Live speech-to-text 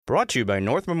Brought to you by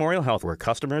North Memorial Health, where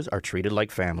customers are treated like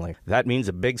family. That means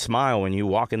a big smile when you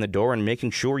walk in the door and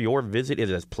making sure your visit is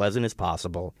as pleasant as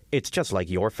possible. It's just like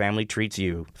your family treats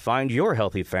you. Find your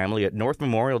healthy family at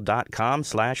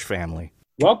northmemorial.com/family.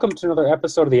 Welcome to another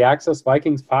episode of the Access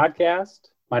Vikings podcast.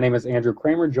 My name is Andrew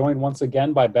Kramer, joined once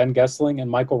again by Ben Gessling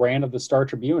and Michael Rand of the Star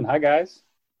Tribune. Hi, guys.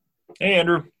 Hey,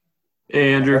 Andrew.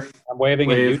 Hey, Andrew. I'm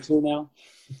waving at you two now.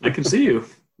 I can see you.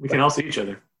 We can all see each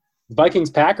other.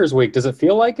 Vikings-Packers week. Does it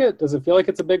feel like it? Does it feel like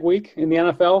it's a big week in the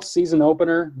NFL? Season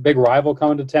opener, big rival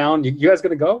coming to town. You guys going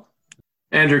to go?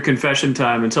 Andrew, confession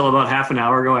time. Until about half an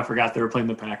hour ago, I forgot they were playing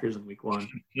the Packers in week one.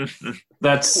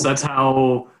 That's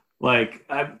how, like,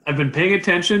 I've been paying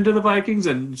attention to the Vikings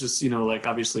and just,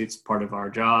 obviously it's part of our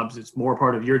jobs. It's more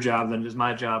part of your job than it is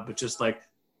my job, but just like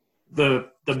the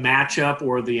matchup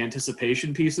or the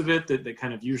anticipation piece of it that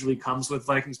kind of usually comes with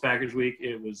Vikings-Packers week,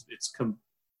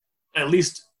 at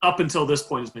least up until this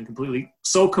point, has been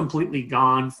completely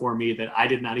gone for me that I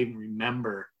did not even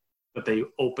remember that they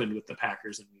opened with the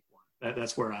Packers in week one.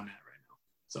 That's where I'm at right now.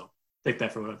 So take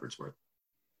that for whatever it's worth.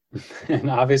 And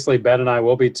obviously, Ben and I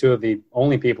will be two of the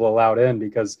only people allowed in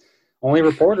because only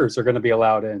reporters are going to be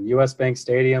allowed in. U.S. Bank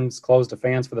Stadium's closed to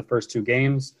fans for the first two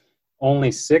games.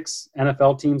 Only 6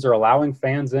 NFL teams are allowing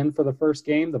fans in for the first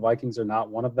game. The Vikings are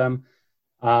not one of them.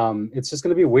 It's just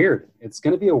going to be weird. It's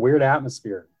going to be a weird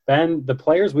atmosphere. Ben, the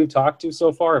players we've talked to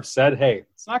so far have said, hey,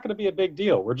 it's not going to be a big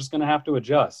deal. We're just going to have to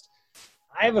adjust.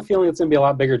 I have a feeling it's going to be a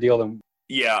lot bigger deal than –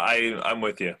 Yeah, I'm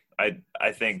with you. I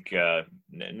think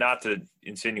not to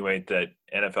insinuate that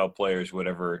NFL players would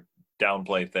ever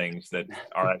downplay things that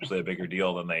are actually a bigger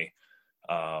deal than they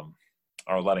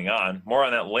are letting on. More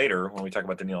on that later when we talk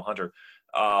about Danielle Hunter.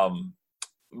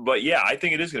 But, yeah, I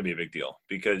think it is going to be a big deal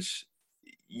because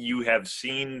you have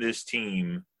seen this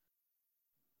team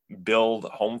build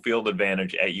home field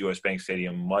advantage at U.S. Bank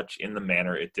Stadium much in the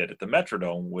manner it did at the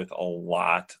Metrodome with a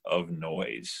lot of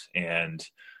noise. And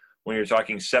when you're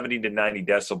talking 70 to 90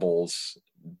 decibels,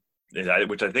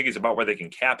 which I think is about where they can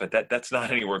cap it, that's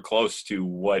not anywhere close to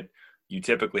what you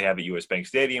typically have at U.S. Bank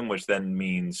Stadium, which then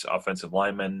means offensive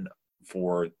linemen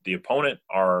for the opponent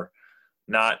are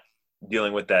not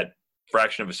dealing with that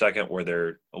fraction of a second where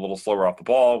they're a little slower off the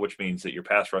ball, which means that your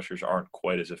pass rushers aren't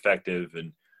quite as effective,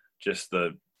 and just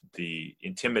the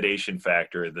intimidation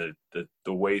factor,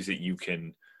 the ways that you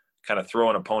can kind of throw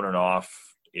an opponent off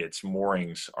its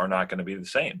moorings are not going to be the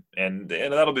same. And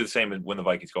that'll be the same when the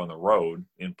Vikings go on the road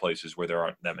in places where there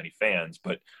aren't that many fans.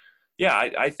 But, yeah,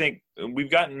 I think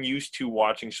we've gotten used to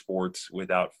watching sports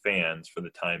without fans for the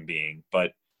time being.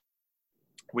 But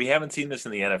we haven't seen this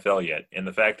in the NFL yet. And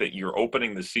the fact that you're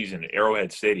opening the season at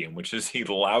Arrowhead Stadium, which is the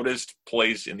loudest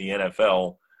place in the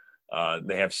NFL,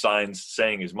 they have signs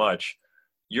saying as much.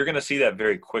 You're going to see that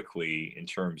very quickly in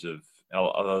terms of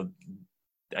I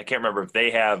can't remember if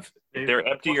they're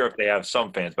empty or if they have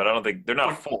some fans, but I don't think they're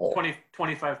not full.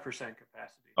 25% capacity.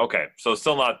 Okay, so it's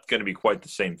still not going to be quite the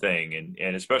same thing,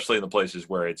 and especially in the places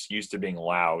where it's used to being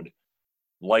loud,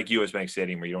 like U.S. Bank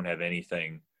Stadium, where you don't have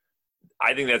anything.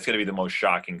 I think that's going to be the most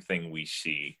shocking thing we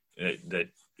see. That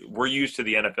we're used to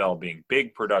the NFL being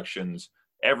big productions,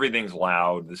 everything's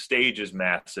loud, the stage is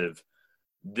massive.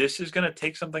 This is going to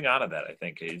take something out of that, I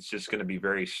think. It's just going to be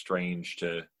very strange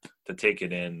to take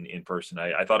it in person.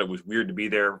 I thought it was weird to be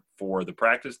there for the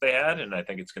practice they had, and I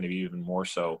think it's going to be even more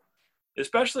so,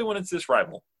 especially when it's this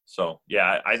rival. So,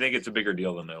 yeah, I think it's a bigger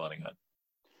deal than they're letting on.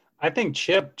 I think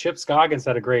Chip Scoggins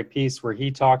had a great piece where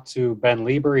he talked to Ben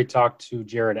Lieber, he talked to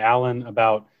Jared Allen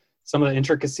about some of the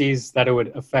intricacies that it would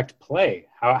affect play,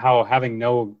 how having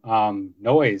no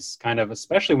noise kind of,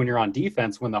 especially when you're on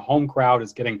defense, when the home crowd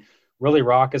is getting – really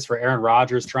raucous for Aaron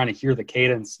Rodgers, trying to hear the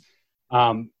cadence.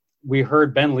 We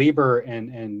heard Ben Lieber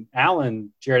and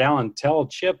Jared Allen tell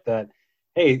Chip that,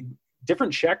 hey,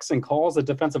 different checks and calls that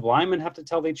defensive linemen have to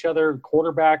tell each other,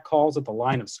 quarterback calls at the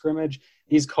line of scrimmage,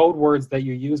 these code words that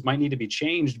you use might need to be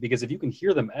changed because if you can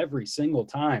hear them every single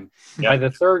time, by the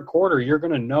third quarter, you're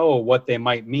going to know what they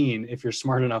might mean if you're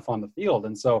smart enough on the field.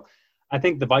 And so I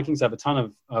think the Vikings have a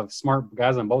ton of smart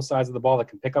guys on both sides of the ball that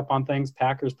can pick up on things.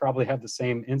 Packers probably have the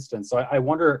same instance. So I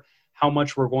wonder how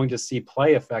much we're going to see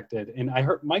play affected. And I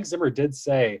heard Mike Zimmer did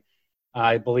say,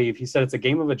 I believe, he said it's a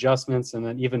game of adjustments and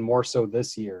then even more so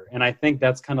this year. And I think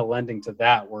that's kind of lending to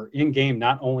that, where in game,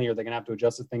 not only are they going to have to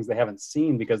adjust to things they haven't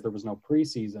seen because there was no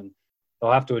preseason,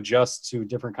 they'll have to adjust to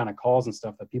different kind of calls and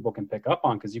stuff that people can pick up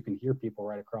on because you can hear people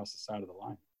right across the side of the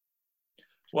line.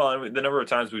 Well, I mean, the number of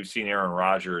times we've seen Aaron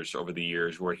Rodgers over the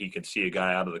years where he can see a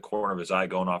guy out of the corner of his eye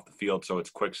going off the field, so it's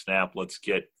quick snap, let's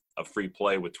get a free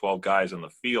play with 12 guys on the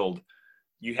field.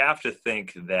 You have to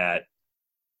think that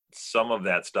some of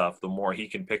that stuff, the more he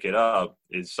can pick it up,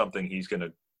 is something he's going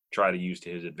to try to use to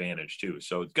his advantage too.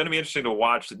 So it's going to be interesting to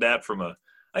watch that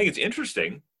I think it's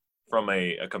interesting from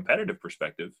a competitive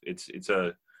perspective. It's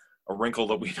a wrinkle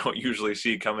that we don't usually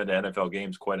see come into NFL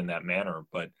games quite in that manner.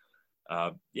 But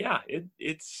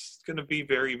it's going to be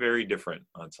very, very different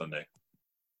on Sunday. I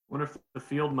wonder if the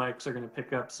field mics are going to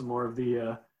pick up some more of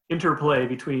the interplay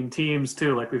between teams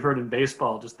too, like we've heard in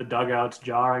baseball, just the dugouts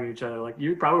jarring each other. Like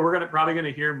we're probably going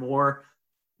to hear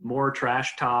more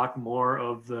trash talk, more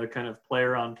of the kind of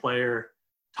player on player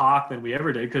talk than we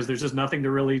ever did, because there's just nothing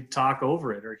to really talk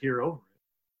over it or hear over it.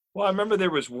 Well, I remember there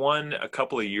was one a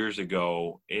couple of years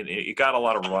ago, and it got a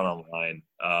lot of run online.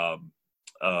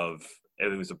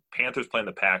 It was the Panthers playing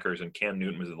the Packers, and Cam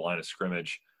Newton was at the line of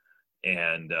scrimmage,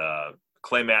 and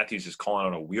Clay Matthews is calling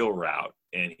on a wheel route,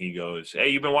 and he goes, "Hey,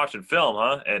 you've been watching film,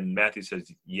 huh?" And Matthews says,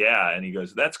 "Yeah," and he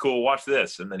goes, "That's cool. Watch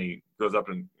this." And then he goes up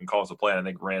and calls the play, and I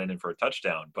think ran it in for a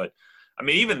touchdown. But I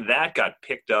mean, even that got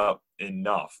picked up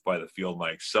enough by the field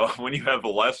mics. So when you have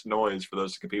less noise for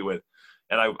those to compete with.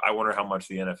 And I wonder how much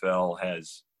the NFL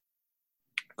has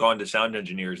gone to sound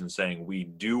engineers and saying we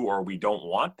do or we don't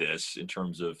want this, in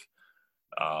terms of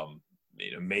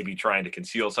maybe trying to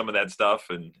conceal some of that stuff.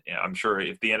 And I'm sure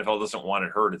if the NFL doesn't want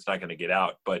it heard, it's not going to get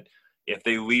out. But if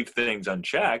they leave things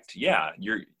unchecked,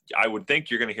 I would think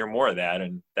you're going to hear more of that,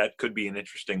 and that could be an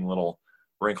interesting little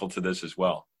wrinkle to this as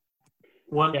well.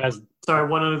 One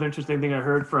other interesting thing I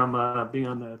heard from being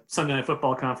on the Sunday Night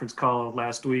Football conference call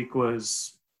last week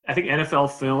was, I think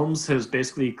NFL Films has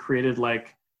basically created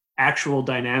like actual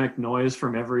dynamic noise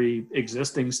from every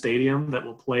existing stadium that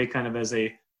will play kind of as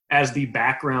the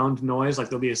background noise. Like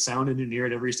there'll be a sound engineer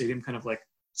at every stadium kind of like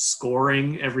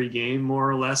scoring every game more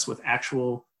or less with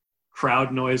actual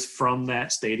crowd noise from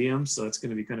that stadium. So it's going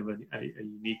to be kind of a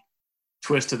unique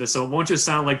twist to this. So it won't just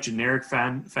sound like generic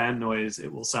fan noise.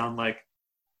 It will sound like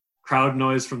crowd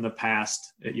noise from the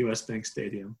past at US Bank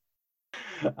Stadium.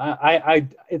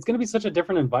 It's going to be such a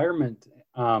different environment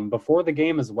before the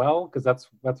game as well, because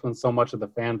that's when so much of the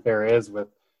fanfare is with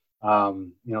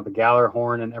the Galler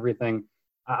horn and everything.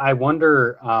 I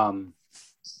wonder,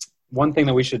 one thing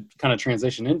that we should kind of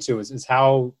transition into is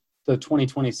how the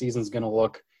 2020 season is going to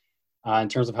look in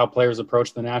terms of how players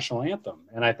approach the national anthem.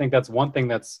 And I think that's one thing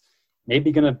that's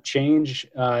maybe going to change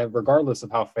regardless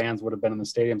of how fans would have been in the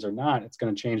stadiums or not. It's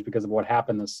going to change because of what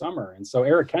happened this summer. And so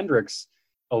Eric Kendricks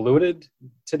alluded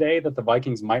today that the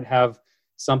Vikings might have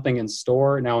something in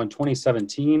store. Now in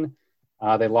 2017,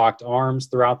 they locked arms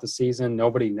throughout the season.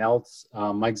 Nobody knelt.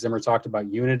 Mike Zimmer talked about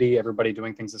unity, everybody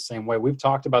doing things the same way. We've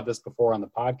talked about this before on the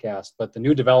podcast, but the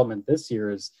new development this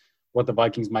year is what the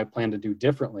Vikings might plan to do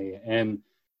differently. And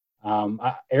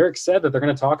Eric said that they're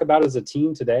going to talk about it as a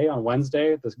team today on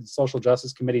Wednesday. The Social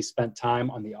Justice Committee spent time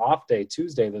on the off day,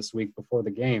 Tuesday this week before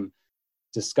the game,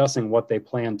 discussing what they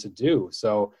plan to do.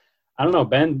 So I don't know,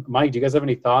 Ben, Mike, do you guys have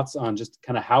any thoughts on just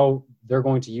kind of how they're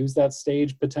going to use that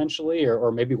stage potentially,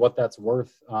 or maybe what that's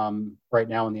worth right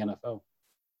now in the NFL?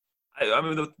 I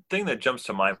mean, the thing that jumps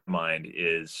to my mind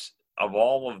is, of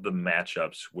all of the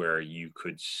matchups where you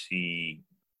could see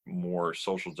more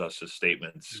social justice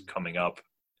statements coming up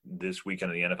this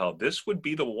weekend in the NFL, this would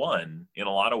be the one in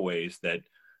a lot of ways that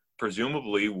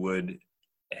presumably would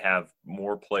have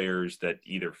more players that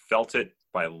either felt it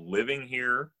by living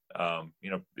here.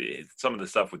 Some of the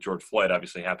stuff with George Floyd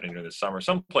obviously happening during the summer.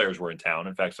 Some players were in town.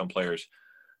 In fact, some players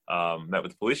met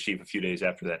with the police chief a few days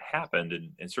after that happened,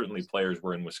 and certainly players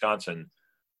were in Wisconsin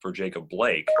for Jacob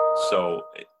Blake. So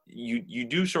you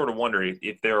do sort of wonder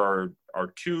if there are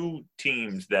two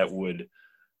teams that would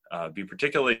be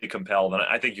particularly compelled, and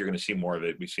I think you're going to see more of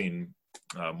it. We've seen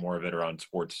more of it around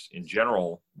sports in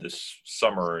general this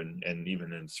summer and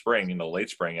even in spring, in the late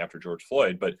spring after George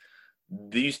Floyd. But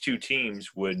these two teams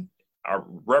are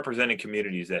representing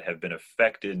communities that have been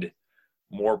affected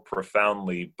more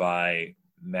profoundly by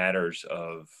matters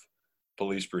of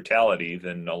police brutality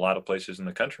than a lot of places in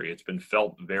the country. It's been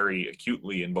felt very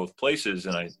acutely in both places,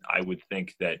 and I would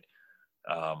think that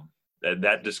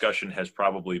that discussion has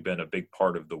probably been a big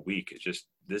part of the week. It's just,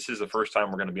 this is the first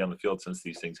time we're going to be on the field since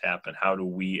these things happen. How do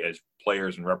we, as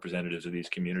players and representatives of these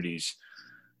communities,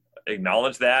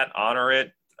 acknowledge that, honor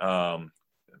it,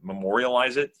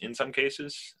 memorialize it in some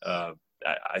cases?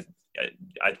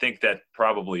 I think that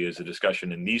probably is a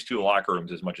discussion in these two locker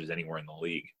rooms as much as anywhere in the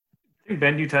league. I think,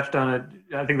 Ben, you touched on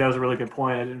it. I think that was a really good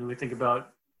point. I didn't really think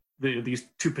about these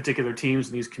two particular teams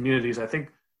and these communities. I think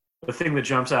the thing that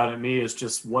jumps out at me is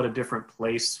just what a different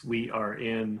place we are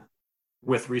in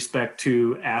with respect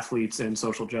to athletes and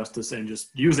social justice and just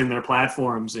using their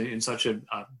platforms in such a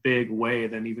big way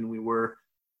than even we were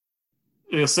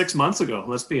 6 months ago,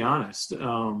 let's be honest.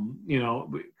 Colin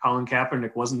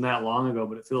Kaepernick wasn't that long ago,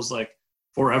 but it feels like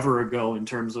forever ago in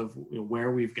terms of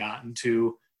where we've gotten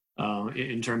to,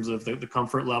 in terms of the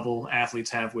comfort level athletes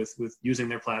have with using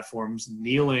their platforms.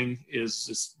 Kneeling is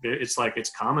just, it's like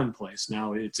it's commonplace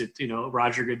now.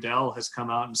 Roger Goodell has come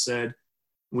out and said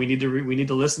we need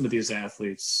to listen to these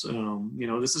athletes.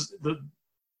 This is the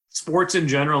sports in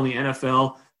general, the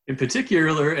NFL in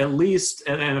particular, at least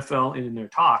at NFL in their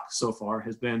talk so far,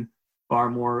 has been far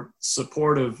more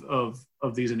supportive of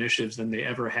these initiatives than they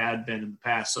ever had been in the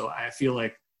past. So I feel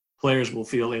like players will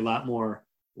feel a lot more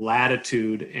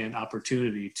latitude and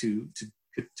opportunity to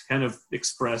kind of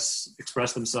express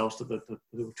themselves to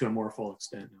a more full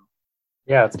extent now.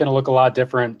 Yeah, it's going to look a lot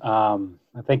different.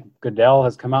 I think Goodell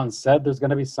has come out and said there's going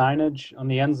to be signage on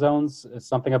the end zones. It's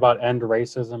something about end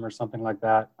racism or something like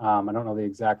that. I don't know the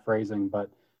exact phrasing, but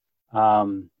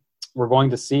we're going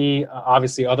to see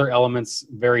obviously other elements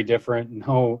very different.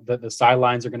 No, the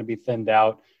sidelines are going to be thinned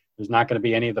out. There's not going to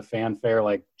be any of the fanfare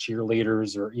like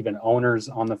cheerleaders or even owners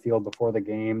on the field before the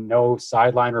game. No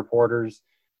sideline reporters.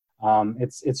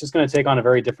 It's just going to take on a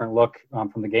very different look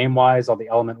from the game wise, all the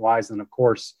element wise, and of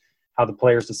course how the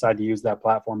players decide to use that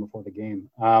platform before the game.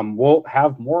 We'll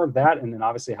have more of that, and then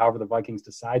obviously however the Vikings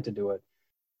decide to do it.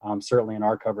 Certainly in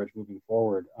our coverage moving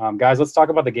forward. Guys, let's talk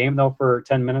about the game, though, for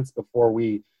 10 minutes before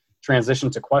we transition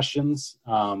to questions,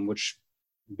 which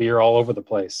veer all over the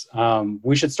place.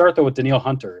 We should start, though, with Danielle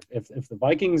Hunter. If the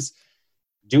Vikings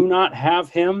do not have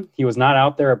him, he was not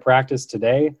out there at practice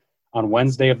today. On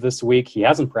Wednesday of this week, he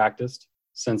hasn't practiced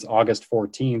since August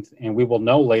 14th, and we will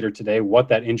know later today what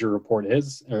that injury report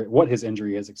is, or what his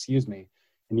injury is,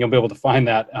 and you'll be able to find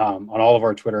that on all of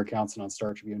our Twitter accounts and on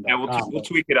StarTribune.com. Yeah, we'll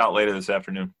tweak it out later this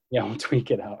afternoon. Yeah, we'll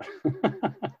tweak it out.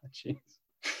 Jeez.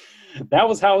 That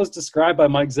was how it was described by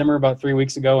Mike Zimmer about 3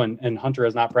 weeks ago, and Hunter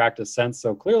has not practiced since.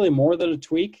 So clearly more than a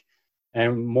tweak,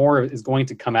 and more is going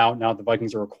to come out now. The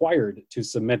Vikings are required to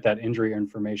submit that injury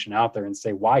information out there and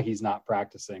say why he's not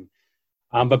practicing.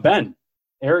 But Ben,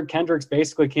 Eric Kendricks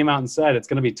basically came out and said it's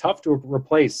going to be tough to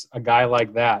replace a guy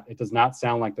like that. It does not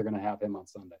sound like they're going to have him on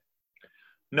Sunday.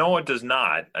 No, it does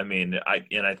not. I mean,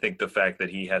 I think the fact that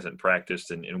he hasn't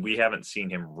practiced and we haven't seen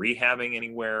him rehabbing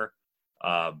anywhere.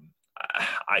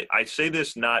 I say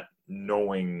this not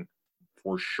knowing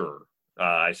for sure.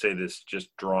 I say this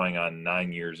just drawing on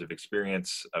 9 years of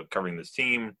experience of covering this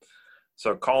team.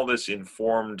 So call this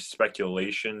informed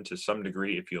speculation to some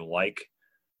degree if you like.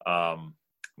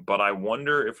 But I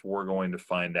wonder if we're going to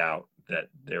find out that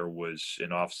there was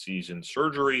an off-season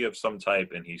surgery of some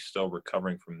type and he's still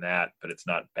recovering from that, but it's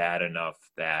not bad enough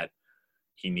that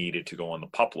he needed to go on the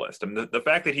PUP list. I mean, the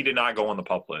fact that he did not go on the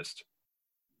PUP list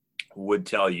would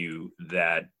tell you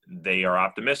that they are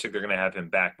optimistic they're going to have him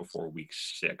back before week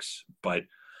 6, but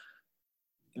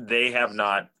they have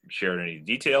not shared any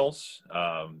details.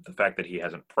 The fact that he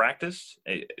hasn't practiced,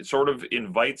 it sort of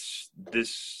invites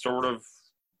this sort of,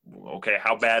 okay,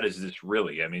 how bad is this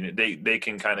really? I mean, they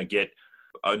can kind of get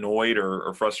annoyed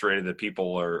or frustrated that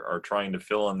people are trying to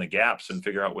fill in the gaps and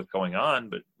figure out what's going on.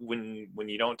 But when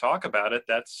you don't talk about it,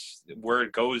 that's where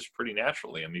it goes pretty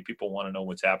naturally. I mean, people want to know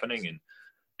what's happening, and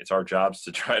it's our jobs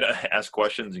to try to ask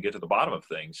questions and get to the bottom of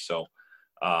things. So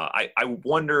I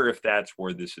wonder if that's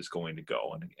where this is going to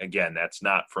go. And again, that's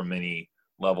not from any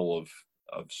level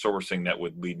of sourcing that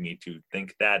would lead me to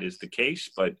think that is the case,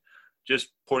 but just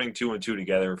putting 2 and 2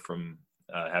 together from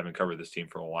having covered this team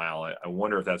for a while, I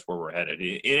wonder if that's where we're headed.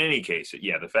 In any case,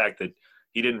 yeah, the fact that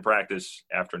he didn't practice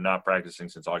after not practicing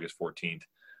since August 14th,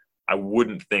 I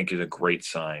wouldn't think is a great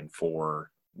sign for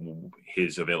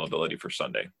his availability for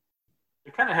Sunday.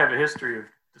 They kind of have a history of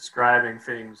describing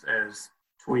things as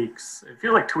tweaks. I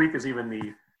feel like tweak is even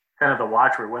the kind of the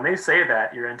watchword. When they say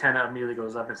that, your antenna immediately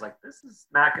goes up. It's like, this is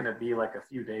not going to be like a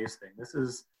few days thing.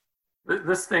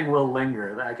 This thing will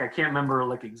linger. Like, I can't remember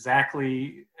like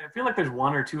exactly. I feel like there's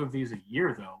 1 or 2 of these a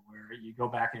year though, where you go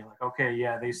back and you're like, okay,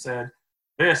 yeah, they said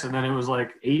this, and then it was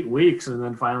like 8 weeks, and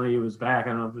then finally he was back. I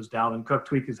don't know if it was Dalvin Cook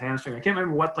tweaked his hamstring. I can't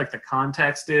remember what like the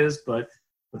context is, but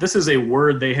this is a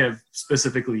word they have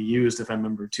specifically used, if I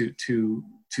remember, to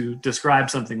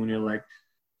describe something when you're like,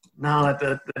 no,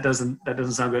 that doesn't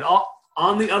sound good.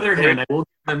 On the other hand,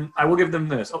 I will give them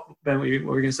this. Oh, Ben, what were you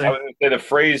going to say? I was going to say the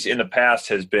phrase in the past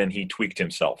has been he tweaked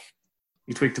himself.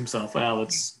 He tweaked himself. Well,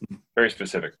 it's very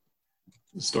specific.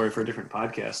 A story for a different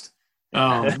podcast.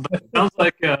 But it sounds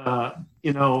like,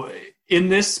 in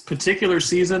this particular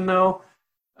season, though,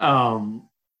 I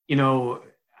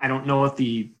don't know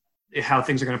how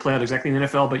things are going to play out exactly in the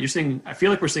NFL, but I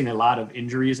feel like we're seeing a lot of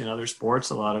injuries in other sports,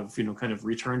 a lot of, kind of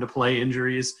return to play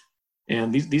injuries.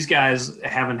 And these guys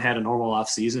haven't had a normal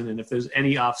offseason. And if there's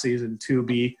any offseason to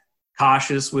be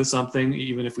cautious with something,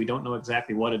 even if we don't know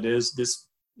exactly what it is, this,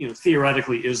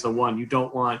 theoretically is the one. You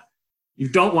don't want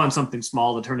something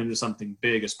small to turn into something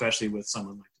big, especially with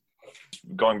someone like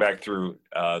that. Going back through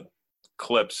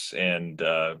clips and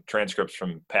transcripts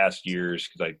from past years,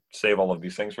 because I save all of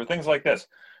these things for things like this.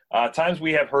 Times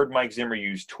we have heard Mike Zimmer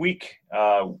use tweak.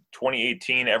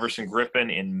 2018, Everson Griffin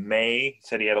in May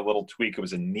said he had a little tweak. It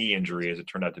was a knee injury, as it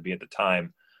turned out to be at the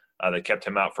time, that kept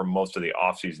him out for most of the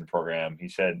offseason program. He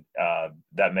said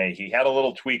that May he had a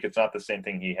little tweak. It's not the same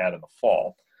thing he had in the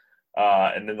fall.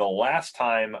 And then the last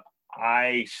time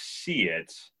I see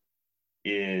it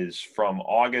is from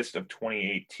August of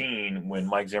 2018, when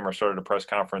Mike Zimmer started a press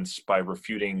conference by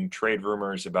refuting trade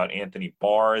rumors about Anthony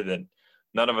Barr that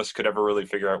none of us could ever really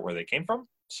figure out where they came from.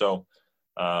 So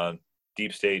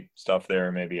deep state stuff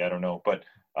there, maybe, I don't know. But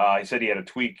he said he had a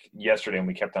tweak yesterday, and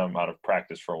we kept him out of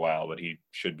practice for a while, but he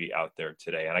should be out there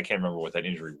today. And I can't remember what that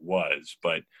injury was,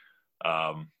 but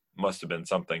must have been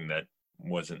something that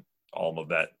wasn't all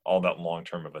that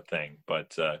long-term of a thing.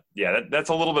 But that's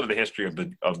a little bit of the history of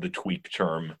the tweak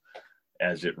term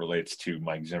as it relates to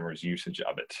Mike Zimmer's usage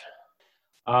of it.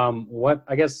 What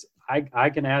I guess I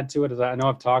can add to it is I know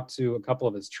I've talked to a couple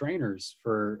of his trainers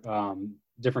for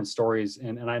different stories,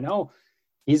 and I know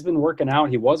he's been working out.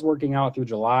 He was working out through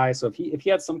July. So if he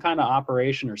had some kind of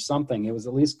operation or something, it was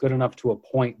at least good enough to a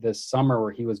point this summer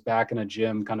where he was back in a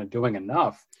gym kind of doing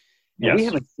enough. And yes. We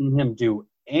haven't seen him do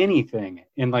anything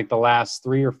in like the last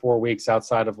 3 or 4 weeks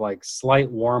outside of like slight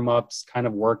warm-ups, kind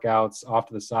of workouts off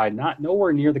to the side,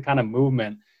 nowhere near the kind of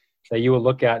movement that you would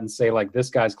look at and say, like, this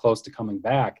guy's close to coming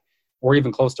back or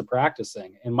even close to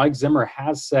practicing. And Mike Zimmer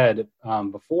has said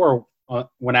before,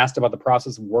 when asked about the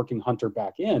process of working Hunter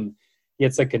back in, he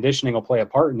had said conditioning will play a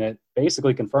part in it,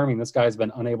 basically confirming this guy's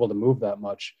been unable to move that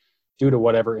much due to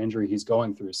whatever injury he's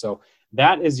going through. So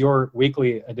that is your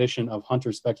weekly edition of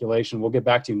Hunter Speculation. We'll get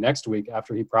back to you next week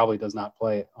after he probably does not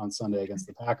play on Sunday against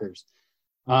the Packers.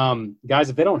 Guys,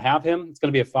 if they don't have him, it's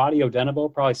going to be a Fadi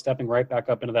Odenigbo probably stepping right back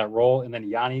up into that role, and then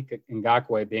Yannick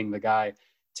Ngakoue being the guy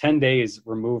 10 days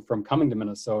removed from coming to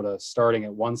Minnesota, starting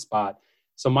at one spot.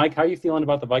 So, Mike, how are you feeling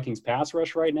about the Vikings pass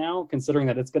rush right now, considering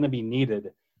that it's going to be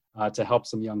needed to help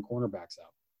some young cornerbacks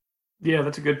out? Yeah,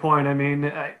 that's a good point. I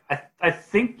mean, I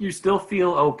think you still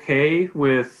feel okay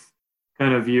with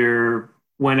kind of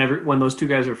when those two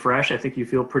guys are fresh. I think you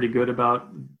feel pretty good about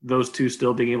those two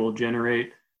still being able to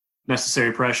generate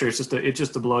necessary pressure. It's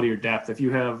just a blow to your depth. If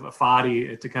you have a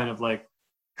Fadi to kind of like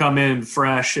come in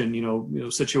fresh and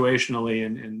situationally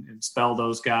and spell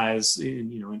those guys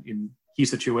in key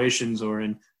situations or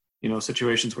in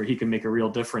situations where he can make a real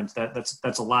difference,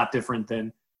 that's a lot different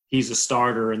than he's a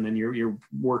starter and then you're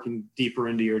working deeper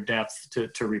into your depth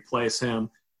to replace him.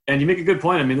 And you make a good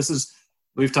point. I mean,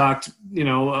 we've talked,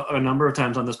 a number of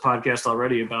times on this podcast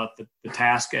already about the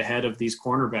task ahead of these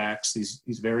cornerbacks,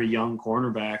 these very young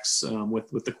cornerbacks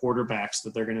with the quarterbacks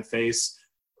that they're going to face,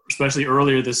 especially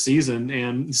earlier this season,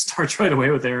 and it starts right away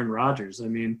with Aaron Rodgers. I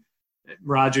mean,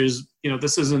 Rodgers,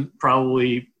 this isn't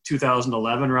probably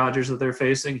 2011 Rodgers that they're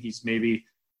facing. He's maybe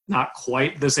not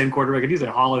quite the same quarterback. And he's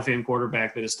a Hall of Fame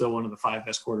quarterback that is still one of the 5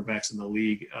 best quarterbacks in the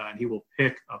league. And he will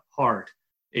pick apart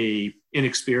a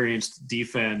inexperienced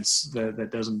defense that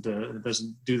doesn't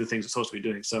do the things it's supposed to be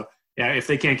doing. So yeah, if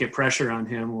they can't get pressure on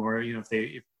him, or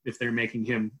if they're making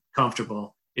him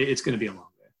comfortable, it's going to be a long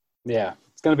day. Yeah,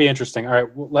 it's going to be interesting. All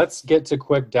right, well, let's get to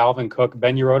quick Dalvin Cook.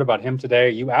 Ben, you wrote about him today.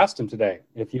 You asked him today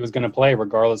if he was going to play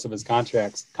regardless of his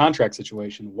contract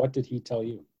situation. What did he tell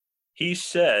you? He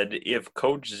said, if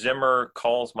Coach Zimmer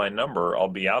calls my number, I'll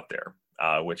be out there,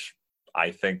 which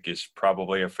I think is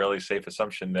probably a fairly safe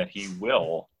assumption that he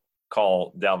will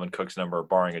call Dalvin Cook's number,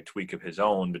 barring a tweak of his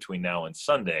own between now and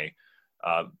Sunday.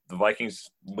 The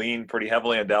Vikings lean pretty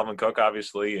heavily on Dalvin Cook,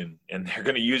 obviously, and they're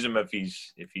going to use him if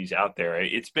he's out there.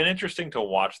 It's been interesting to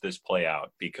watch this play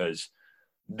out because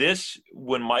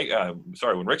when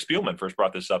Rick Spielman first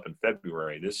brought this up in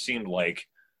February, this seemed like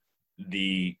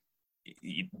the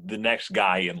next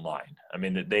guy in line. I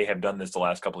mean, they have done this the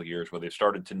last couple of years where they've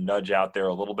started to nudge out there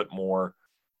a little bit more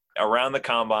around the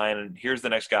combine. And here's the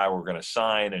next guy we're going to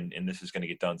sign. And this is going to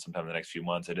get done sometime in the next few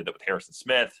months. They did that with Harrison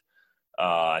Smith.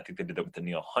 I think they did that with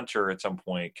Danielle Hunter at some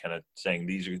point, kind of saying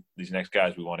these are these next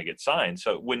guys we want to get signed.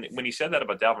 So when he said that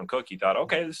about Dalvin Cook, he thought,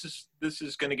 okay, this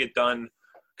is going to get done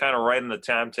kind of right in the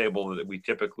timetable that we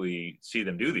typically see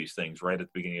them do these things right at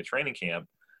the beginning of training camp.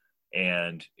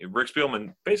 And Rick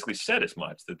Spielman basically said as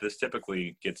much, that this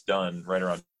typically gets done right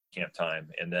around camp time.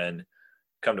 And then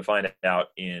come to find out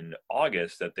in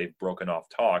August that they've broken off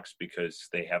talks because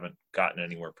they haven't gotten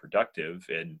anywhere productive.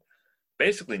 And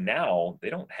basically now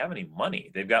they don't have any money.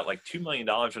 They've got like $2 million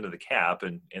under the cap,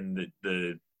 and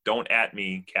the don't at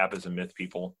me cap is a myth,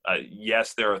 people.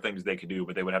 Yes, there are things they could do,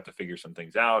 but they would have to figure some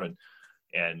things out.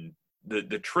 And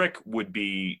the trick would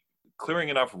be clearing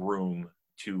enough room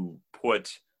to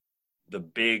put the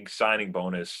big signing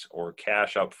bonus or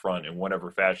cash up front in whatever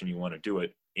fashion you want to do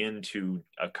it into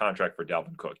a contract for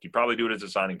Dalvin Cook. You probably do it as a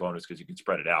signing bonus because you can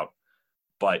spread it out,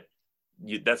 but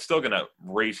that's still going to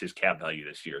raise his cap value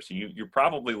this year. So you're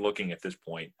probably looking at this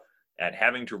point at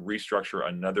having to restructure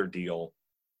another deal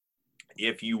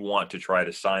if you want to try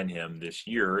to sign him this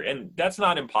year. And that's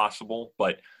not impossible,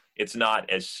 but it's not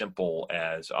as simple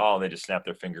as, they just snap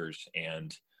their fingers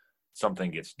and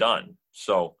something gets done.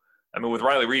 So, I mean, with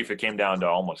Riley Reiff, it came down to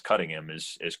almost cutting him,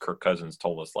 as Kirk Cousins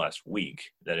told us last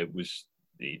week, that it was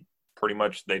pretty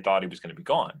much they thought he was going to be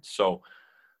gone. So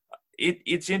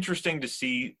it's interesting to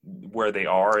see where they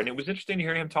are. And it was interesting to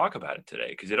hear him talk about it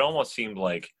today, because it almost seemed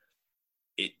like,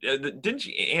 didn't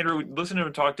you, Andrew, listen to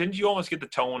him talk, didn't you almost get the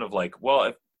tone of like,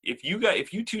 well, if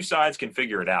you two sides can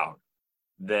figure it out,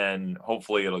 then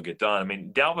hopefully it'll get done. I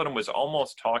mean, Dalvin was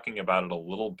almost talking about it a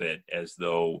little bit as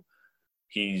though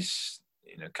he's,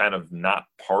 kind of not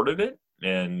part of it.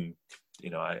 And,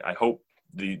 I hope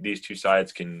these two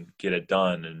sides can get it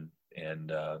done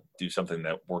and do something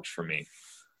that works for me.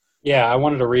 Yeah, I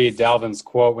wanted to read Dalvin's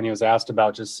quote when he was asked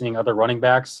about just seeing other running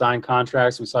backs sign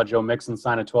contracts. We saw Joe Mixon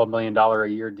sign a $12 million a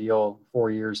year deal,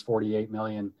 4 years, $48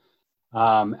 million.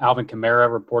 Alvin Kamara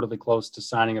reportedly close to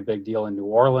signing a big deal in New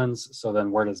Orleans. So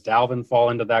then where does Dalvin fall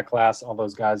into that class? All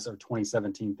those guys are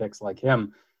 2017 picks like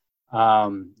him.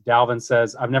 Dalvin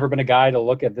says, I've never been a guy to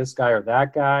look at this guy or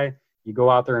that guy. You go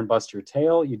out there and bust your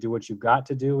tail. You do what you've got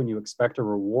to do, and you expect a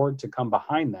reward to come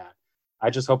behind that. I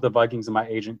just hope the Vikings and my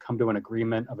agent come to an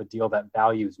agreement of a deal that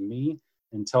values me.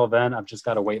 Until then, I've just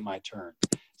got to wait my turn.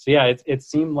 So, yeah, it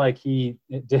seemed like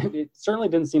it certainly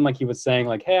didn't seem like he was saying,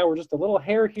 like, hey, we're just a little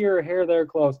hair here, hair there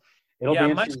close. It'll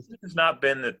be my sense has not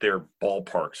been that they're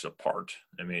ballparks apart.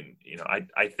 I mean,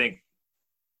 I think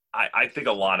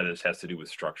a lot of this has to do with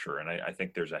structure, and I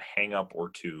think there's a hang-up or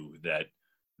two that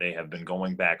they have been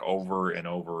going back over and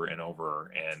over and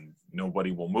over, and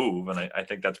nobody will move, and I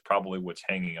think that's probably what's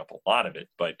hanging up a lot of it.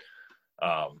 But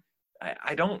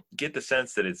I don't get the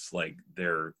sense that it's like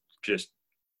they're just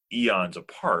eons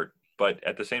apart, but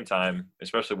at the same time,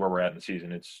 especially where we're at in the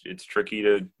season, it's tricky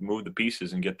to move the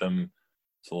pieces and get them.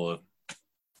 So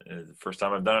the first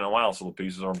time I've done it in a while, so the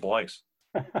pieces are Blake's.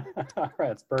 All right,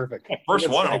 that's perfect. First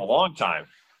one in a long time.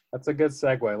 That's a good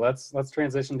segue. Let's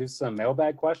transition to some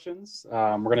mailbag questions.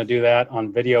 We're going to do that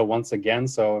on video once again.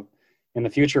 So in the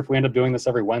future, if we end up doing this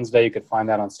every Wednesday, you could find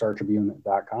that on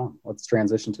StarTribune.com. Let's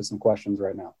transition to some questions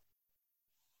right now.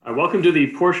 Welcome to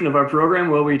the portion of our program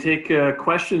where we take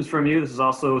questions from you. This is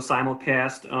also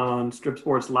simulcast on Strip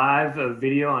Sports Live, a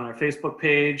video on our Facebook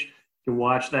page. You can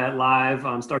watch that live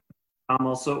on StarTribune.com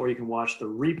also, or you can watch the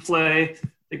replay.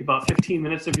 Take about 15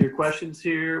 minutes of your questions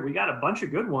here. We got a bunch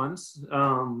of good ones.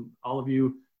 All of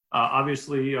you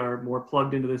obviously are more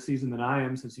plugged into this season than I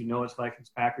am, since it's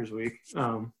Vikings-Packers week.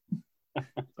 Sorry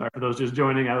for those just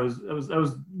joining. That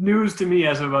was news to me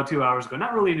as of about 2 hours ago.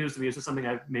 Not really news to me. It's just something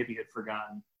I maybe had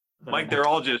forgotten. Mike, they're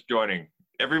all just joining.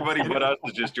 Everybody but us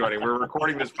is just joining. We're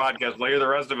recording this podcast later. The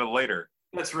rest of it later.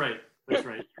 That's right. That's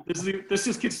right. This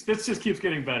just keeps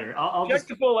getting better. I'll check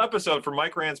the full episode for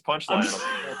Mike Rand's punchline.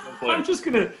 I'm just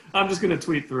gonna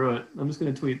tweet through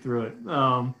it.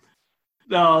 No,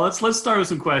 let's start with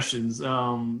some questions.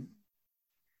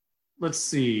 Let's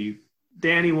see.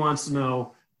 Danny wants to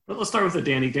know. Let's start with the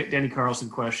Danny Carlson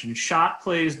question. Shot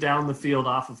plays down the field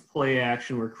off of play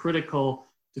action were critical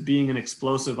to being an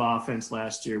explosive offense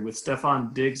last year. With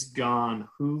Stephon Diggs gone,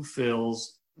 who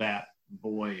fills that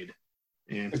void?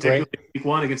 And particularly week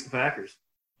one against the Packers.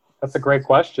 That's a great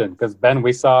question, because, Ben,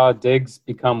 we saw Diggs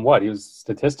become what? He was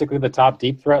statistically the top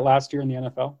deep threat last year in the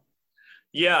NFL?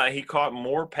 Yeah, he caught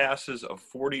more passes of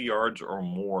 40 yards or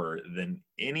more than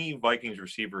any Vikings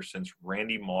receiver since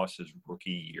Randy Moss's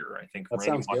rookie year. I think that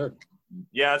sounds good.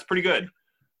 Yeah, it's pretty good.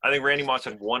 I think Randy Moss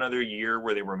had one other year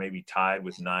where they were maybe tied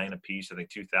with 9 apiece. I think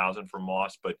 2000 for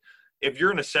Moss. But if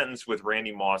you're in a sentence with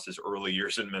Randy Moss's early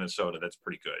years in Minnesota, that's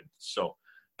pretty good. So,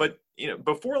 but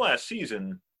before last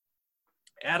season,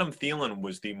 Adam Thielen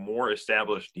was the more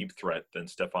established deep threat than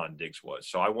Stephon Diggs was.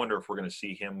 So I wonder if we're going to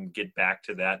see him get back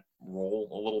to that role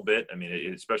a little bit. I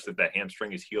mean, especially if that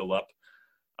hamstring is healed up.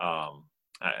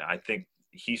 I think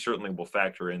he certainly will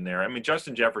factor in there. I mean,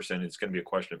 Justin Jefferson, it's going to be a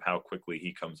question of how quickly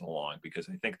he comes along, because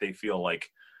I think they feel like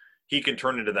he can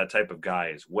turn into that type of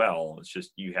guy as well. It's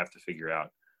just you have to figure out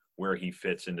where he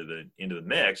fits into the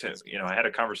mix. I had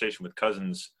a conversation with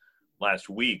Cousins last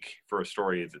week for a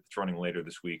story that's running later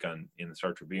this week in the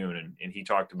Star Tribune, and he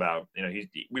talked about,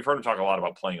 we've heard him talk a lot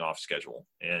about playing off schedule,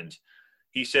 and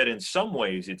he said in some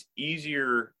ways it's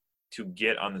easier to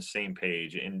get on the same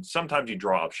page, and sometimes you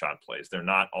draw up shot plays. They're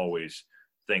not always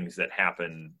things that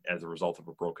happen as a result of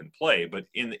a broken play, but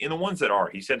in the ones that are,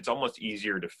 he said it's almost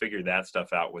easier to figure that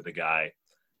stuff out with a guy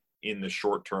in the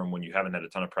short term when you haven't had a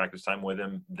ton of practice time with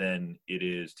him than it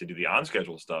is to do the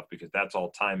on-schedule stuff, because that's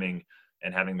all timing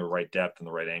and having the right depth and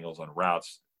the right angles on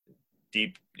routes.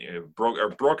 Deep,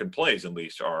 broken plays at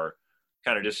least are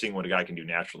kind of just seeing what a guy can do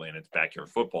naturally, and it's backyard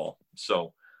football.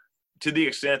 So to the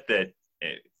extent that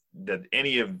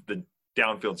any of the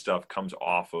downfield stuff comes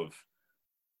off of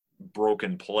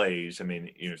broken plays, I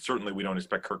mean, certainly we don't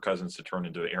expect Kirk Cousins to turn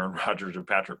into Aaron Rodgers or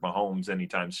Patrick Mahomes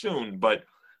anytime soon, but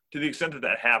to the extent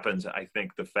that happens, I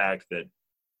think the fact that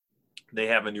they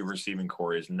have a new receiving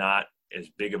core is not as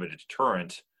big of a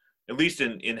deterrent, at least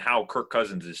in how Kirk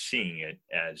Cousins is seeing it,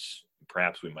 as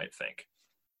perhaps we might think.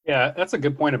 Yeah, that's a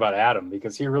good point about Adam,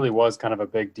 because he really was kind of a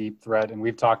big, deep threat. And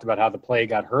we've talked about how the play he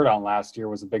got hurt on last year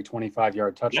was a big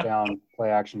 25-yard touchdown play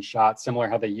action shot. Similar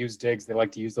how they use Diggs. They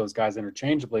like to use those guys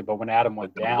interchangeably. But when Adam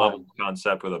went down. Level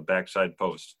concept with a backside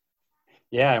post.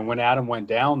 Yeah, and when Adam went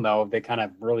down, though, they kind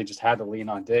of really just had to lean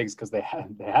on Diggs because they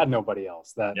had nobody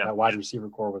else. That wide receiver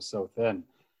core was so thin.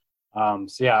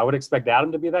 So, I would expect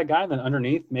Adam to be that guy. And then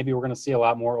underneath, maybe we're going to see a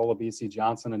lot more Olabisi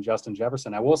Johnson and Justin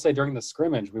Jefferson. I will say during the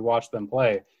scrimmage, we watched them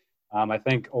play. I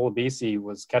think Olabisi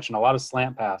was catching a lot of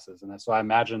slant passes, and so I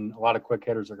imagine a lot of quick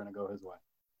hitters are going to go his way.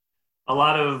 A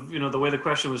lot of, the way the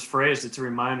question was phrased, it's a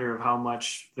reminder of how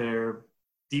much their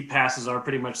deep passes are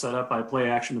pretty much set up by play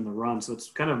action in the run. So it's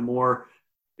kind of more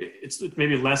 – it's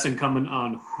maybe less incumbent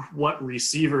on what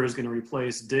receiver is going to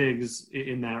replace Diggs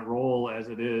in that role as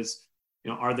it is,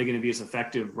 are they going to be as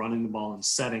effective running the ball and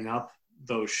setting up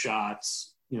those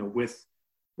shots, with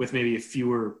maybe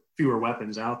fewer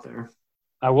weapons out there.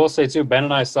 I will say too, Ben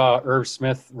and I saw Irv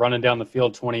Smith running down the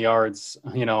field 20 yards,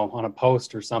 on a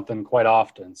post or something quite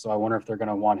often. So I wonder if they're going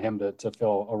to want him to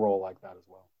fill a role like that as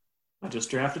well. I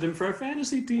just drafted him for a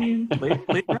fantasy team.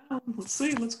 late round. Let's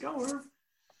see. Let's go, Irv.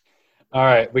 All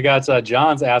right, we got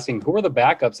John's asking, who are the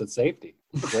backups at safety?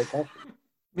 That's a great question.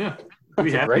 Yeah,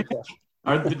 great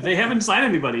question. They haven't signed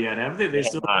anybody yet, have they? They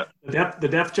still the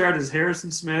depth chart is Harrison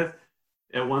Smith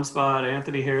at one spot,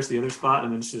 Anthony Harris the other spot,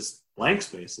 and then it's just blank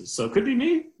spaces. So it could be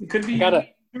me. It could be.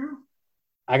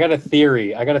 I got a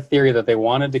theory. That they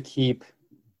wanted to keep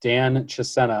Dan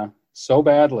Chisena so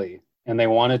badly, and they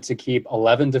wanted to keep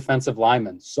 11 defensive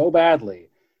linemen so badly.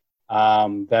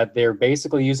 That they're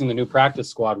basically using the new practice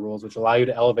squad rules, which allow you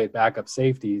to elevate backup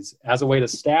safeties as a way to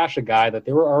stash a guy that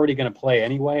they were already going to play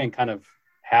anyway and kind of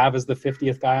have as the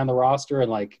 50th guy on the roster.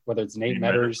 And whether it's Nate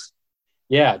Metters,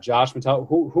 Josh Mattel,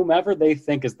 whomever they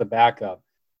think is the backup,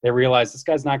 they realize this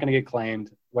guy's not going to get claimed,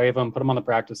 waive him, put him on the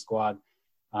practice squad.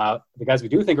 The guys we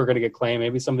do think are going to get claimed,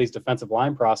 maybe some of these defensive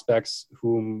line prospects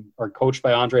whom are coached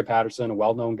by Andre Patterson, a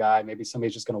well-known guy, maybe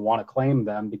somebody's just going to want to claim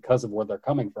them because of where they're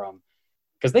coming from.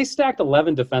 Because they stacked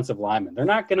 11 defensive linemen. They're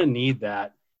not going to need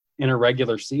that in a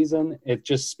regular season. It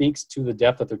just speaks to the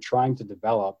depth that they're trying to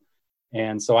develop.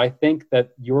 And so I think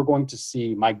that you're going to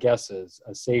see, my guess is,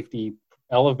 a safety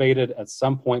elevated at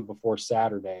some point before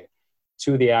Saturday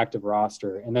to the active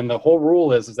roster. And then the whole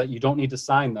rule is that you don't need to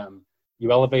sign them.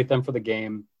 You elevate them for the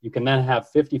game. You can then have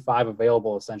 55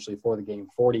 available essentially for the game,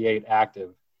 48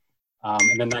 active.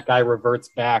 And then that guy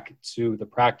reverts back to the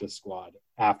practice squad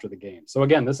after the game. So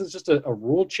again, this is just a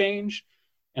rule change.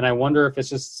 And I wonder if it's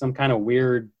just some kind of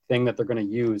weird thing that they're going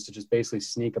to use to just basically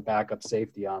sneak a backup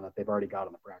safety on that they've already got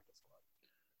on the practice squad.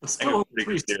 It's still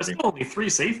only three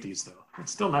safeties, though.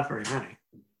 It's still not very many.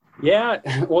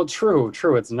 Yeah, well, true.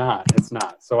 It's not.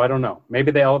 So I don't know.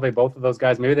 Maybe they elevate both of those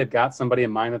guys. Maybe they've got somebody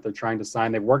in mind that they're trying to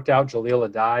sign. They've worked out Jaleel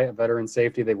Adai, a veteran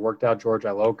safety. They've worked out George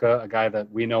Iloka, a guy that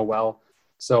we know well.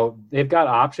 So they've got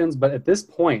options. But at this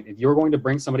point, if you're going to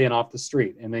bring somebody in off the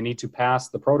street and they need to pass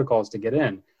the protocols to get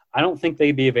in, I don't think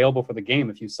they'd be available for the game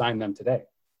if you sign them today.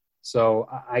 So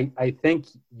I think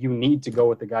you need to go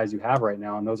with the guys you have right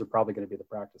now, and those are probably going to be the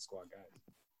practice squad guys.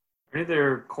 Are any of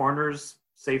their corners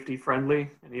safety friendly?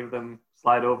 Any of them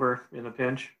slide over in a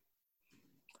pinch?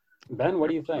 Ben, what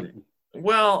do you think?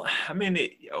 Well, I mean,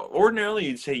 ordinarily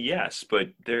you'd say yes, but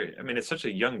it's such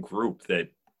a young group that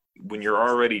when you're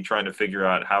already trying to figure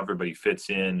out how everybody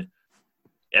fits in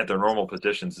at their normal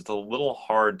positions, it's a little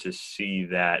hard to see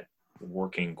that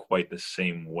working quite the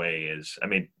same way as,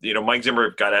 Mike Zimmer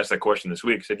got asked that question this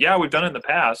week. He said, yeah, we've done it in the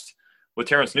past with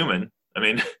Terrence Newman.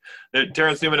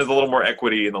 Terrence Newman has a little more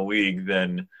equity in the league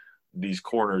than these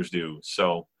corners do.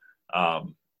 So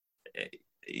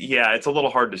Yeah, it's a little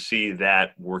hard to see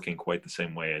that working quite the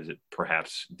same way as it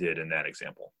perhaps did in that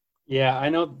example. Yeah, I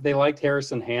know they liked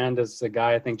Harrison Hand as a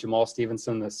guy. I think Jamal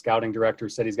Stevenson, the scouting director,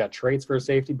 said he's got traits for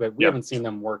safety, but we haven't seen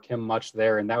them work him much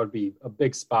there. And that would be a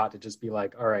big spot to just be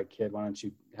like, all right, kid, why don't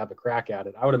you have a crack at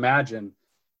it? I would imagine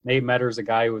Nate Metter's a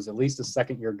guy who was at least a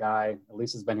second-year guy, at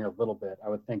least has been here a little bit. I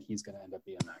would think he's going to end up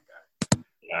being that guy.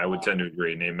 Yeah, I would tend to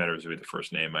agree. Nate Metters would be the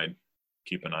first name I'd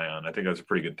keep an eye on. I think that's a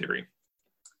pretty good theory.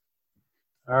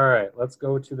 All right, let's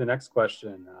go to the next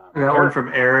question. I got one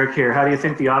from Eric here. How do you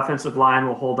think the offensive line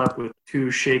will hold up with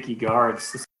two shaky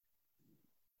guards?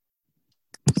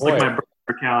 It's like my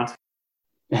brother count.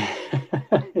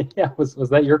 Yeah, was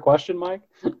that your question, Mike?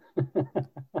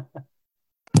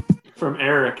 From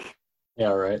Eric.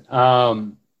 Yeah, right.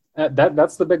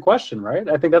 That's the big question, right?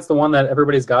 I think that's the one that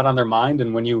everybody's got on their mind.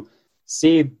 And when you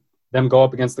see them go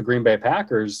up against the Green Bay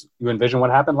Packers, you envision what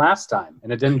happened last time,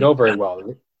 and it didn't go very well.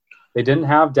 They didn't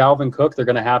have Dalvin Cook. They're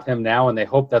going to have him now, and they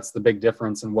hope that's the big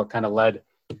difference in what kind of led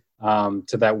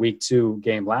to that Week 2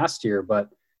 game last year, but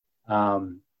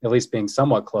at least being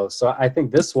somewhat close. So I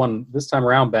think this time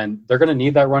around, Ben, they're going to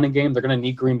need that running game. They're going to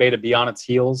need Green Bay to be on its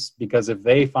heels, because if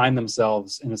they find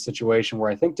themselves in a situation where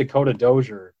I think Dakota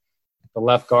Dozier, the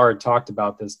left guard, talked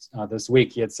about this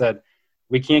week. He had said,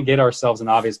 we can't get ourselves in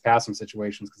obvious passing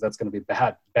situations because that's going to be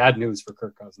bad news for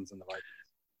Kirk Cousins and the Vikings.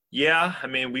 Yeah, I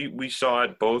mean, we saw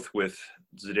it both with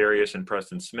Za'Darius and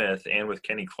Preston Smith and with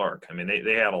Kenny Clark. I mean,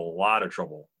 they had a lot of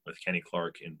trouble with Kenny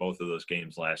Clark in both of those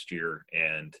games last year,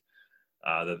 and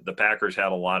the Packers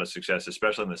had a lot of success,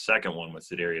 especially in the second one with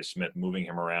Za'Darius Smith, moving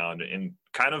him around and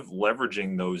kind of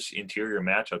leveraging those interior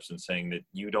matchups and saying that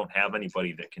you don't have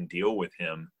anybody that can deal with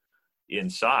him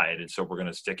inside, and so we're going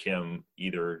to stick him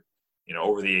either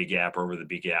over the A gap or over the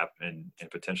B gap and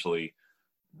potentially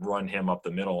run him up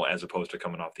the middle as opposed to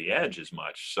coming off the edge as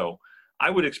much. So I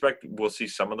would expect we'll see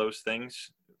some of those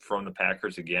things from the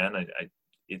Packers again.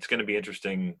 It's going to be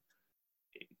interesting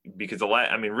because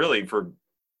really for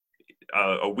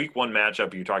a Week 1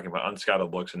 matchup, you're talking about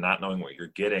unscouted looks and not knowing what you're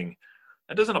getting.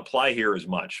 That doesn't apply here as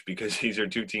much because these are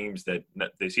two teams that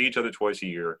they see each other twice a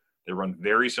year. They run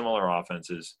very similar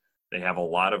offenses. They have a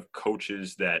lot of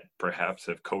coaches that perhaps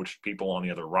have coached people on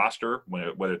the other roster,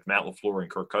 whether it's Matt LaFleur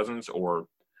and Kirk Cousins or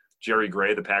Jerry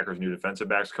Gray, the Packers' new defensive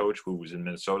backs coach, who was in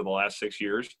Minnesota the last 6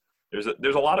 years.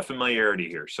 There's a lot of familiarity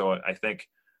here. So I think,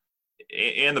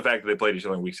 and the fact that they played each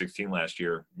other in Week 16 last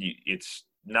year, it's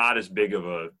not as big of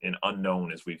an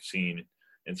unknown as we've seen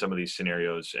in some of these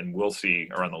scenarios and we'll see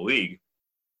around the league.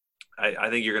 I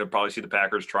think you're going to probably see the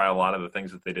Packers try a lot of the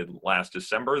things that they did last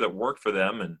December that worked for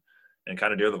them and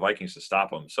kind of dare the Vikings to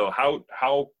stop them. So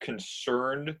how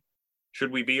concerned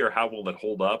should we be, or how will it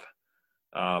hold up?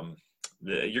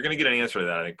 You're going to get an answer to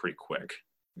that, I think, pretty quick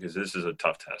because this is a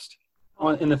tough test.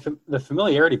 Well, and the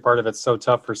familiarity part of it's so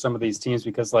tough for some of these teams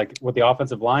because, like, with the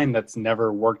offensive line that's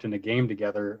never worked in a game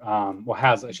together,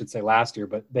 I should say last year,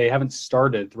 but they haven't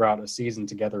started throughout a season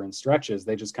together in stretches.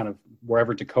 They just kind of,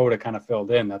 wherever Dakota kind of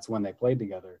filled in, that's when they played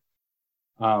together.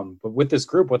 But with this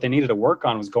group, what they needed to work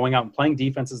on was going out and playing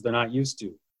defenses they're not used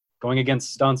to, going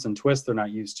against stunts and twists they're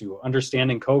not used to,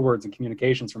 understanding code words and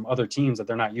communications from other teams that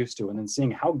they're not used to, and then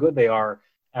seeing how good they are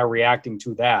at reacting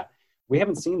to that. We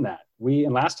haven't seen that.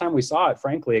 And last time we saw it,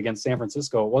 frankly, against San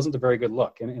Francisco, it wasn't a very good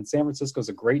look. And San Francisco's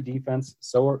a great defense.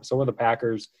 So are the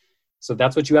Packers. So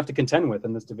that's what you have to contend with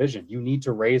in this division. You need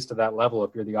to raise to that level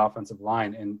if you're the offensive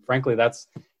line. And frankly, that's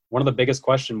one of the biggest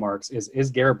question marks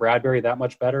is Garrett Bradbury that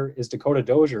much better? Is Dakota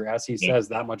Dozier, as he says,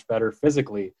 that much better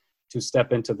physically to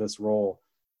step into this role?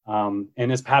 And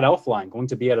is Pat Elflein going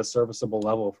to be at a serviceable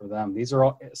level for them? These are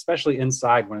all, especially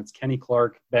inside when it's Kenny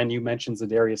Clark. Ben, you mentioned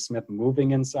Za'Darius Smith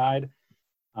moving inside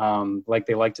like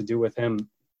they like to do with him.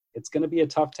 It's going to be a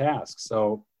tough task.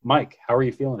 So, Mike, how are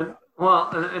you feeling about it? Well,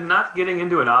 and not getting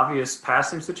into an obvious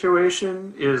passing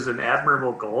situation is an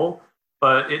admirable goal.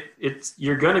 But there's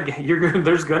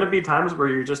gonna be times where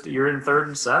you're in 3rd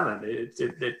and 7.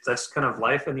 That's kind of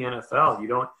life in the NFL. You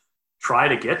don't try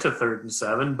to get to 3rd and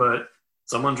 7, but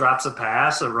someone drops a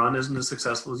pass, a run isn't as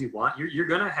successful as you want. You're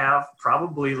gonna have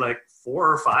probably like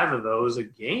 4 or 5 of those a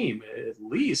game, at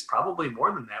least, probably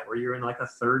more than that, where you're in like a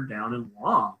 3rd down and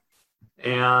long.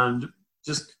 And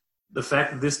just the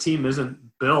fact that this team isn't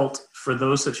built for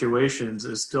those situations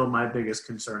is still my biggest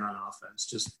concern on offense.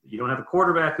 Just you don't have a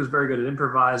quarterback who's very good at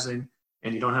improvising,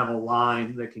 and you don't have a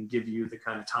line that can give you the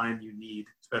kind of time you need,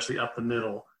 especially up the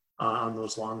middle on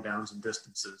those long downs and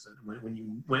distances. And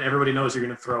when everybody knows you're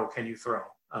going to throw, can you throw?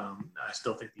 I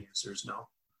still think the answer is no.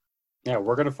 Yeah,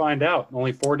 we're going to find out.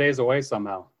 Only 4 days away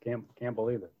somehow. Can't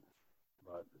believe it.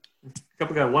 But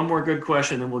we got one more good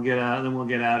question, then we'll get out. Then we'll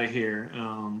get out of here.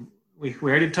 we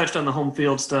already touched on the home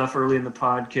field stuff early in the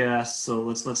podcast, so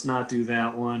let's not do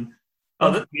that one.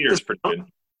 Peter's pretty good.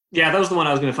 Yeah, that was the one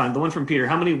I was going to find. The one from Peter.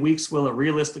 How many weeks will it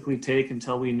realistically take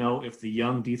until we know if the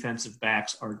young defensive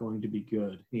backs are going to be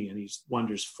good? He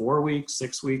wonders 4 weeks,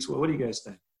 6 weeks. What do you guys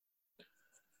think?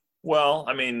 Well,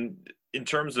 I mean, in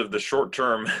terms of the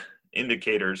short-term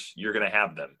indicators, you're going to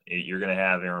have them. You're going to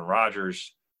have Aaron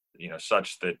Rodgers,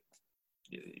 such that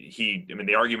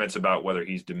the arguments about whether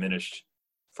he's diminished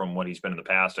from what he's been in the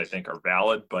past, I think, are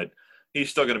valid, but he's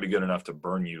still going to be good enough to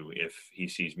burn you if he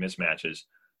sees mismatches.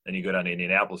 Then you go down to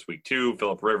Indianapolis week 2,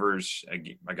 Phillip Rivers,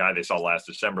 a guy they saw last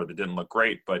December that didn't look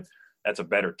great, but that's a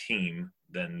better team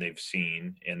than they've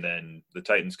seen. And then the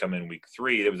Titans come in week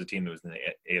 3. It was a team that was in the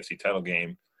AFC title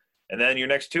game. And then your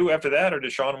next 2 after that are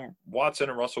Deshaun Watson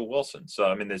and Russell Wilson.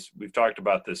 So, we've talked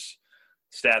about this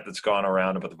stat that's gone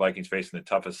around about the Vikings facing the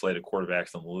toughest slate of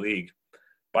quarterbacks in the league.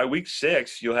 By week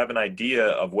 6, you'll have an idea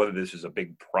of whether this is a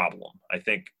big problem. I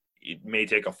think it may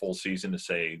take a full season to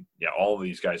say, yeah, all of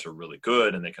these guys are really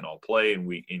good and they can all play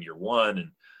in year 1.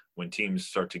 And when teams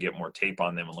start to get more tape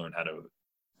on them and learn how to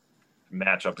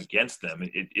match up against them,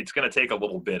 it's going to take a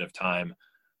little bit of time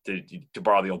to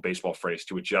borrow the old baseball phrase,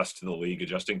 to adjust to the league,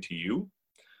 adjusting to you.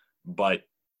 But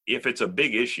if it's a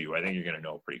big issue, I think you're going to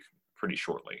know pretty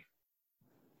shortly.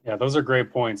 Yeah, those are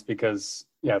great points because,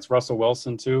 it's Russell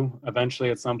Wilson too,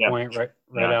 eventually at some point, right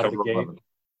out of the gate.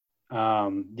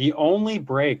 The only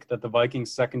break that the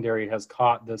Vikings secondary has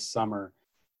caught this summer,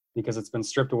 because it's been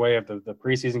stripped away of the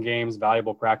preseason games,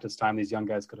 valuable practice time these young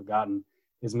guys could have gotten,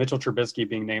 is Mitchell Trubisky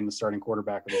being named the starting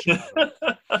quarterback of the Chicago.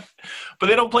 But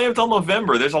they don't play him until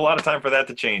November. There's a lot of time for that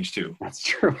to change too. That's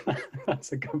true.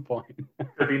 That's a good point.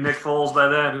 Could be Nick Foles by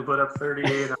then, who put up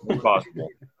 38. Impossible.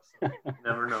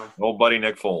 Never know. Old buddy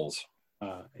Nick Foles.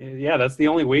 That's the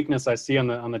only weakness I see on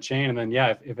the chain. And then,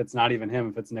 if it's not even him,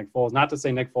 if it's Nick Foles, not to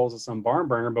say Nick Foles is some barn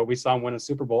burner, but we saw him win a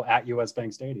Super Bowl at US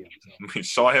Bank Stadium. So. We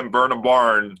saw him burn a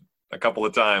barn a couple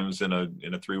of times in a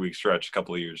 3-week stretch a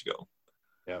couple of years ago.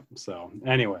 Yep. So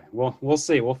anyway, we'll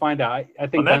see. We'll find out. I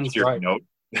think Ben's right. Note.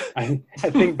 I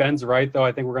think Ben's right, though.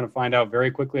 I think we're going to find out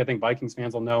very quickly. I think Vikings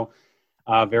fans will know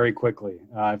very quickly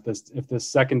if this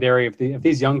secondary, if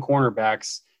these young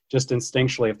cornerbacks just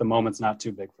instinctually, if the moment's not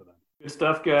too big for them. Good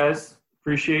stuff, guys.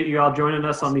 Appreciate you all joining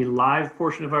us on the live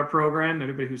portion of our program.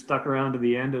 Anybody who stuck around to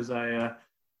the end, as I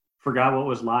forgot what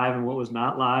was live and what was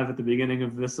not live at the beginning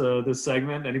of this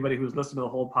segment. Anybody who's listened to the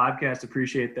whole podcast,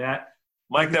 appreciate that.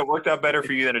 Mike, that worked out better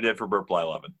for you than it did for Burt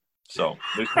Bly-Levin. So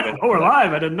we're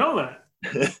live. I didn't know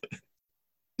that.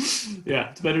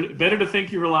 Yeah, it's better to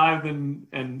think you were live than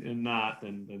not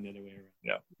than the other way around.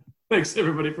 Yeah. Thanks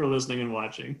everybody for listening and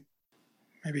watching.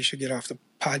 Maybe you should get off the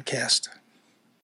podcast.